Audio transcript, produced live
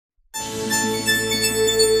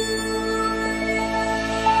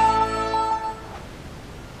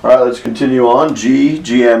All right, let's continue on.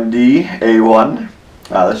 G-GMD.A.1.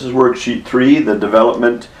 This is worksheet 3, the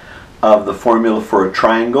development of the formula for a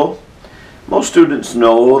triangle. Most students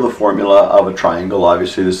know the formula of a triangle.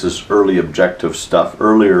 Obviously, this is early objective stuff,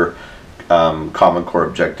 earlier Common Core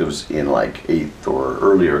objectives in like 8th or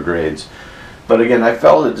earlier grades. But again, I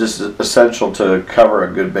felt it just essential to cover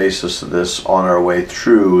a good basis of this on our way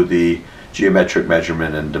through the geometric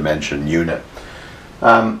measurement and dimension unit.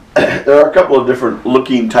 There are a couple of different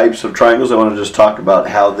looking types of triangles. I want to just talk about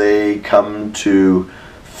how they come to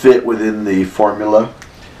fit within the formula.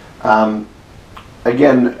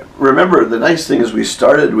 Again, remember, the nice thing is we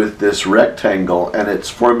started with this rectangle and its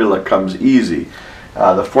formula comes easy.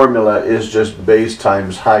 The formula is just base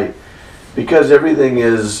times height. Because everything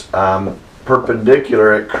is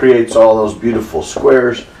perpendicular, it creates all those beautiful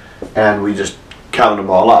squares, and we just count them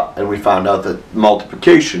all up, and we found out that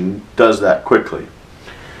multiplication does that quickly.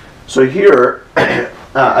 So here,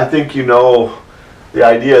 I think you know the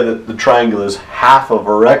idea that the triangle is half of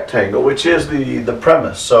a rectangle, which is the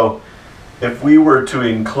premise. So if we were to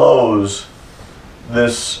enclose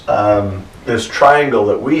this, this triangle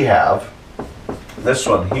that we have, this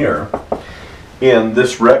one here, in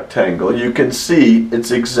this rectangle, you can see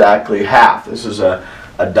it's exactly half. This is a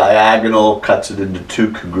diagonal, cuts it into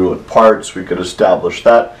two congruent parts. We could establish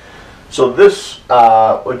that. So this,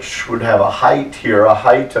 which would have a height here, a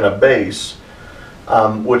height and a base,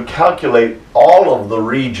 would calculate all of the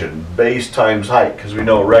region, base times height, because we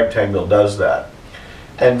know a rectangle does that.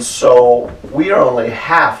 And so we are only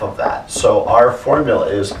half of that. So our formula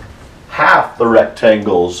is half the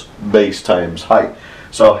rectangle's base times height.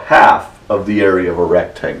 So half of the area of a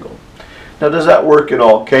rectangle. Now, does that work in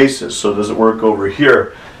all cases? So does it work over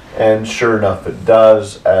here? And sure enough, it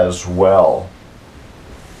does as well.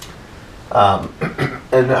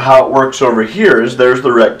 And how it works over here is there's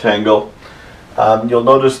the rectangle. You'll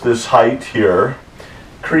notice this height here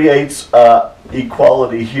creates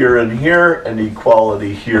equality here and here, and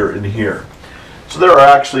equality here and here. So there are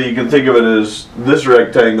actually, you can think of it as this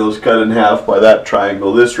rectangle is cut in half by that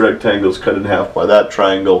triangle, this rectangle is cut in half by that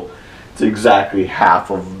triangle. It's exactly half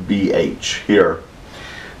of BH here.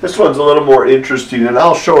 This one's a little more interesting, and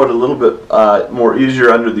I'll show it a little bit more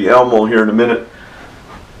easier under the Elmo here in a minute.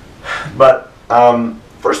 But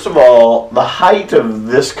first of all, the height of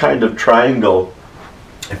this kind of triangle,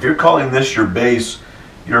 if you're calling this your base,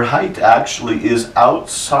 your height actually is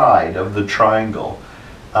outside of the triangle.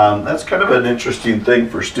 That's kind of an interesting thing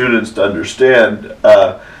for students to understand,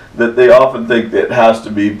 that they often think that it has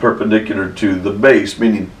to be perpendicular to the base,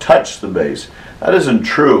 meaning touch the base. That isn't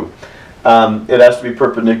true. It has to be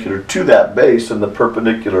perpendicular to that base, and the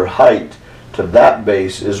perpendicular height to that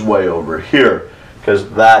base is way over here,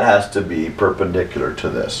 because that has to be perpendicular to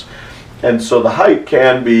this. And so the height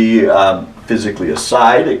can be physically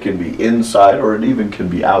aside, it can be inside, or it even can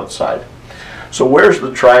be outside. So where's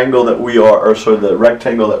the triangle that we are, or sort of the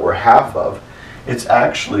rectangle that we're half of? It's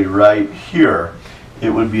actually right here. It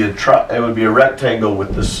would be a rectangle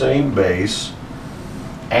with the same base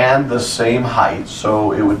and the same height,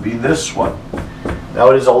 so it would be this one. Now,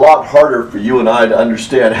 it is a lot harder for you and I to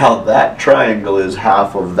understand how that triangle is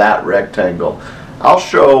half of that rectangle. I'll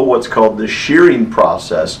show what's called the shearing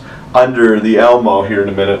process under the Elmo here in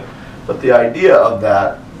a minute, but the idea of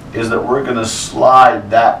that is that we're going to slide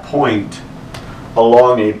that point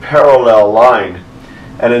along a parallel line.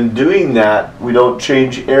 And in doing that, we don't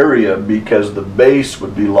change area because the base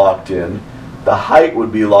would be locked in, the height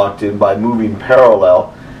would be locked in by moving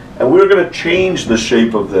parallel, and we're going to change the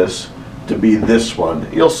shape of this to be this one.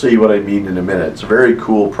 You'll see what I mean in a minute. It's a very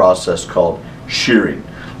cool process called shearing.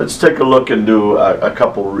 Let's take a look and do a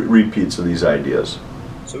couple repeats of these ideas.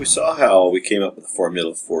 So we saw how we came up with a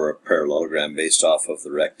formula for a parallelogram based off of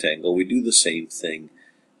the rectangle. We do the same thing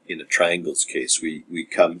in a triangle's case. We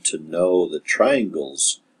come to know the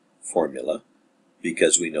triangle's formula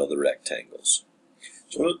because we know the rectangles.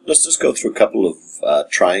 So let's just go through a couple of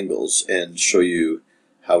triangles and show you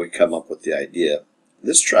how we come up with the idea.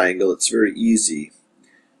 This triangle, it's very easy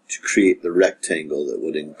to create the rectangle that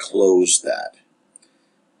would enclose that.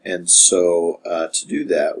 And so to do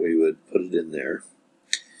that, we would put it in there.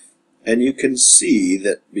 And you can see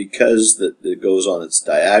that because it goes on its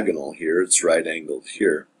diagonal here, it's right angled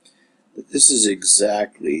here, that this is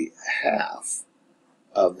exactly half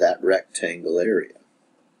of that rectangle area.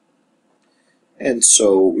 And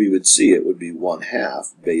so we would see it would be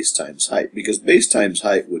 1/2 base times height, because base times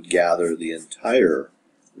height would gather the entire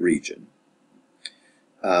region.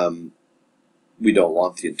 We don't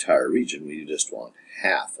want the entire region, we just want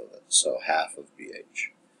half of it, so half of BH.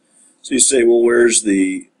 So you say, well, where's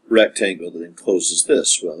the rectangle that encloses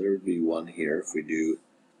this? Well, there would be one here if we do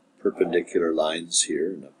perpendicular lines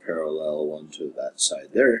here and a parallel one to that side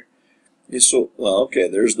there. So, well, okay,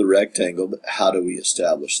 there's the rectangle, but how do we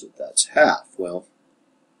establish that that's half? Well,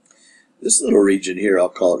 this little region here, I'll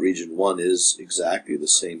call it region 1, is exactly the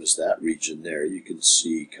same as that region there. You can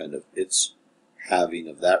see kind of its halving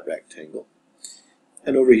of that rectangle.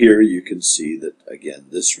 And over here you can see that, again,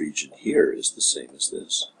 this region here is the same as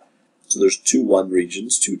this. So there's two 1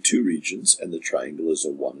 regions, two 2 regions, and the triangle is a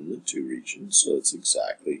 1 and a 2 region, so it's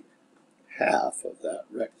exactly half of that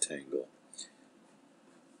rectangle,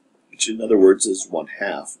 which in other words is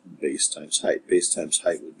 1/2 base times height. Base times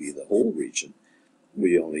height would be the whole region.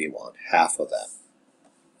 We only want half of that.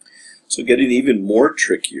 So getting even more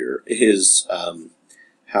trickier is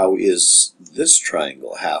how is this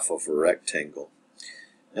triangle half of a rectangle?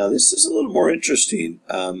 Now this is a little more interesting.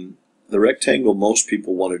 The rectangle most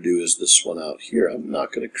people want to do is this one out here. I'm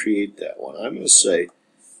not going to create that one. I'm going to say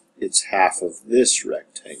it's half of this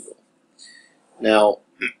rectangle. Now,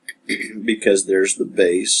 because there's the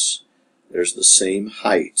base, there's the same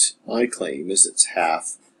height, my claim is it's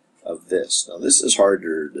half of this. Now this is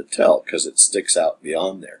harder to tell because it sticks out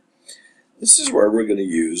beyond there. This is where we're going to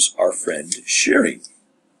use our friend shearing.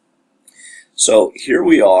 So here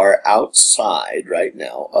we are outside right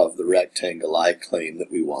now of the rectangle I claim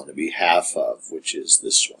that we want to be half of, which is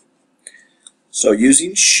this one. So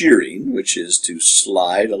using shearing, which is to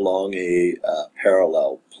slide along a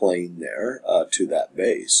parallel plane there to that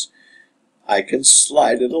base, I can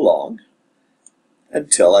slide it along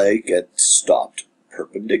until I get stopped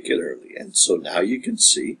perpendicularly. And so now you can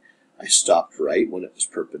see I stopped right when it was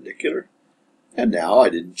perpendicular. And now I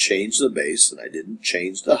didn't change the base and I didn't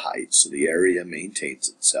change the height, so the area maintains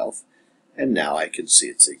itself. And now I can see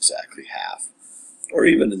it's exactly half. Or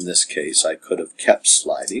even in this case, I could have kept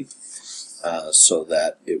sliding so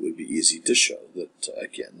that it would be easy to show that,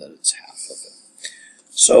 again, that it's half of it.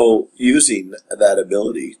 So using that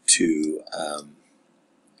ability to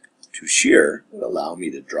shear would allow me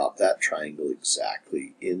to drop that triangle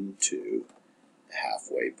exactly into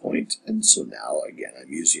halfway point, and so now again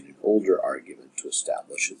I'm using an older argument to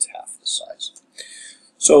establish it's half the size.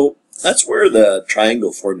 So that's where the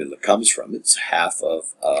triangle formula comes from. It's half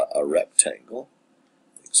of a rectangle,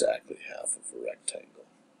 exactly half of a rectangle.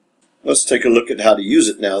 Let's take a look at how to use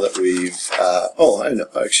it now that we've oh, I know,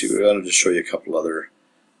 actually we wanted to show you a couple other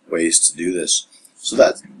ways to do this. So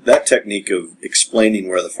that technique of explaining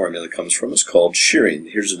where the formula comes from is called shearing.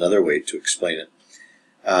 Here's another way to explain it.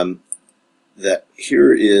 That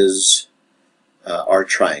here is our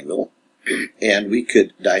triangle, and we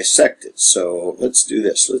could dissect it. So let's do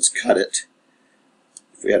this. Let's cut it.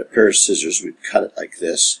 If we had a pair of scissors, we'd cut it like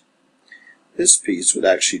this. This piece would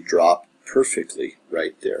actually drop perfectly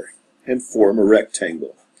right there and form a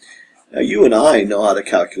rectangle. Now you and I know how to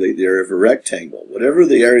calculate the area of a rectangle. Whatever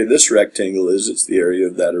the area of this rectangle is, it's the area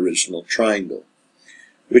of that original triangle,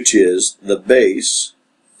 which is the base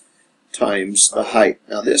times the height.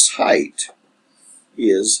 Now this height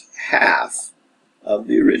is half of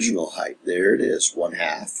the original height. There it is,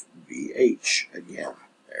 1/2 BH. Again,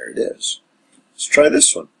 there it is. Let's try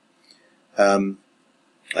this one.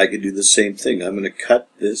 I could do the same thing. I'm going to cut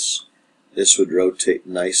this. This would rotate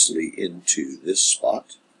nicely into this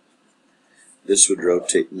spot. This would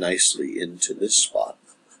rotate nicely into this spot.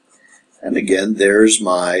 And again, there's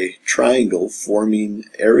my triangle forming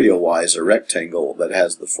area-wise a rectangle that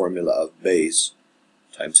has the formula of base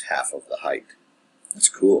times half of the height. That's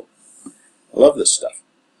cool. I love this stuff.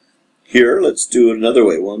 Here, let's do it another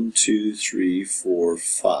way. 1, 2, 3, 4,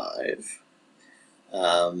 5.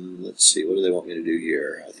 Let's see, what do they want me to do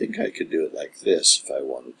here? I think I could do it like this if I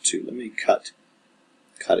wanted to. Let me cut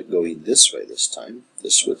it going this way this time.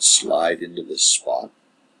 This would slide into this spot.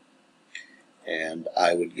 And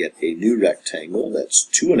I would get a new rectangle that's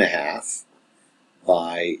 2.5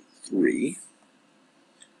 by 3.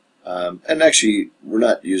 And actually, we're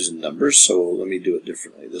not using numbers, so let me do it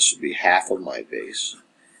differently. This would be half of my base,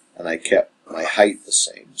 and I kept my height the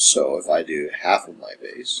same. So if I do half of my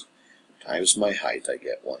base times my height, I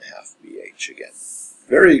get 1/2 BH again.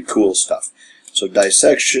 Very cool stuff. So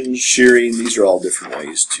dissection, shearing, these are all different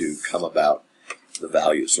ways to come about the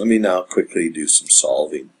values. Let me now quickly do some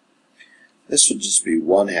solving. This would just be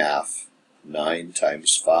 1/2, 9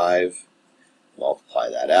 times 5. Multiply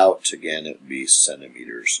that out. Again, it would be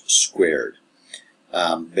centimeters squared.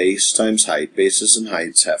 Base times height. Bases and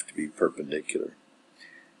heights have to be perpendicular.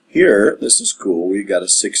 Here, this is cool. We got a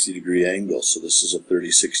 60-degree angle, so this is a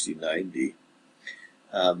 30, 60, 90.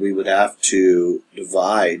 We would have to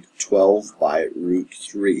divide 12 by root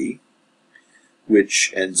 3,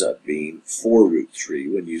 which ends up being 4 root 3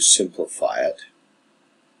 when you simplify it.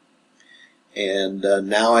 And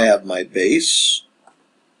now I have my base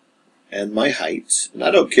and my height. And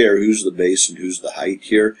I don't care who's the base and who's the height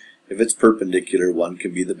here. If it's perpendicular, one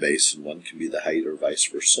can be the base and one can be the height, or vice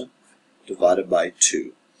versa, divided by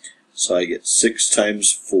 2. So I get 6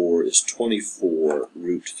 times 4 is 24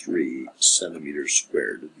 root 3 centimeters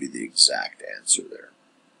squared would be the exact answer there.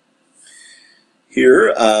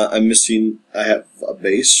 Here I have a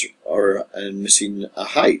base, or I'm missing a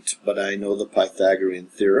height, but I know the Pythagorean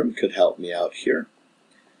theorem could help me out here.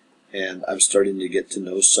 And I'm starting to get to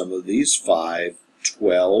know some of these. 5,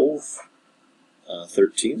 12,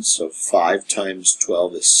 13. So 5 times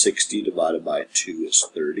 12 is 60, divided by 2 is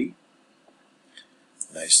 30.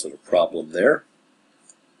 Nice little problem there.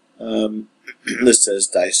 This says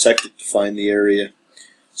dissect it to find the area.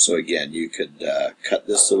 So again, you could cut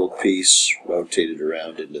this little piece, rotate it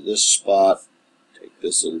around into this spot, take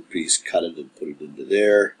this little piece, cut it and put it into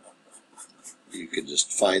there. You could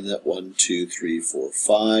just find that 1, 2, 3, 4,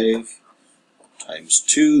 5 times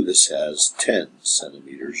 2. This has 10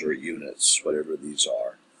 centimeters or units, whatever these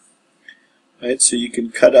are. Right, so you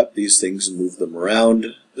can cut up these things and move them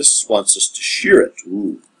around. This wants us to shear it.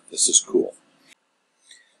 Ooh, this is cool.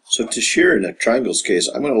 So to shear in a triangle's case,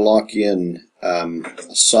 I'm going to lock in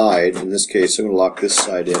a side. In this case, I'm going to lock this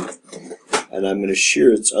side in, and I'm going to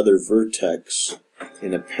shear its other vertex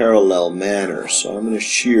in a parallel manner. So I'm going to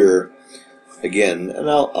shear again, and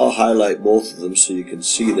I'll highlight both of them so you can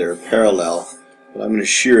see they're parallel. But I'm going to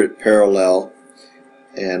shear it parallel,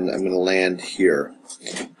 and I'm going to land here.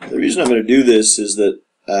 The reason I'm going to do this is that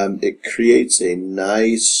it creates a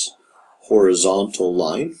nice horizontal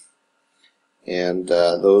line, and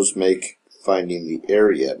those make finding the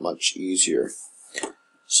area much easier.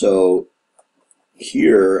 So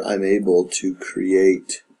here I'm able to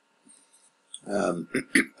create an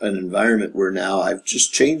environment where now I've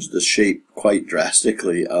just changed the shape quite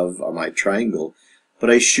drastically of my triangle, but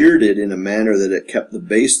I sheared it in a manner that it kept the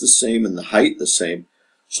base the same and the height the same.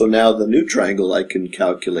 So now the new triangle I can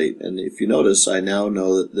calculate, and if you notice, I now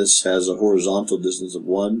know that this has a horizontal distance of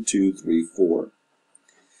 1, 2, 3, 4.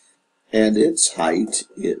 And its height,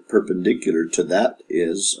 perpendicular to that,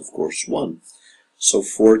 is, of course, 1. So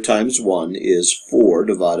 4 times 1 is 4,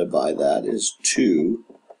 divided by that is 2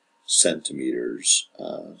 centimeters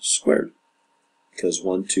squared. Because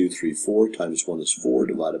 1, 2, 3, 4 times 1 is 4,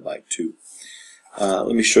 divided by 2.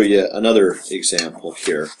 Let me show you another example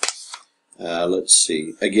here. Let's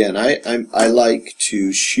see. Again, I like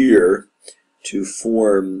to shear to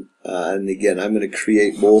form, and again, I'm going to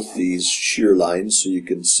create both these shear lines so you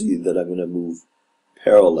can see that I'm going to move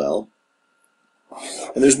parallel.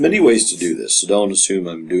 And there's many ways to do this, so don't assume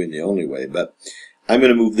I'm doing the only way, but I'm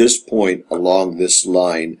going to move this point along this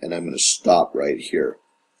line, and I'm going to stop right here.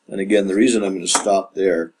 And again, the reason I'm going to stop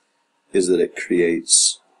there is that it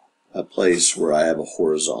creates a place where I have a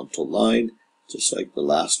horizontal line, just like the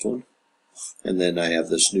last one. And then I have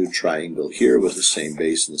this new triangle here with the same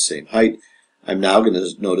base and the same height. I'm now going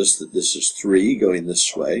to notice that this is 3 going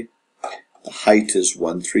this way. The height is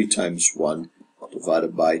 1. 3 times 1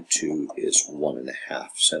 divided by 2 is 1.5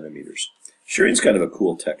 centimeters. Shearing is kind of a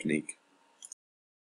cool technique.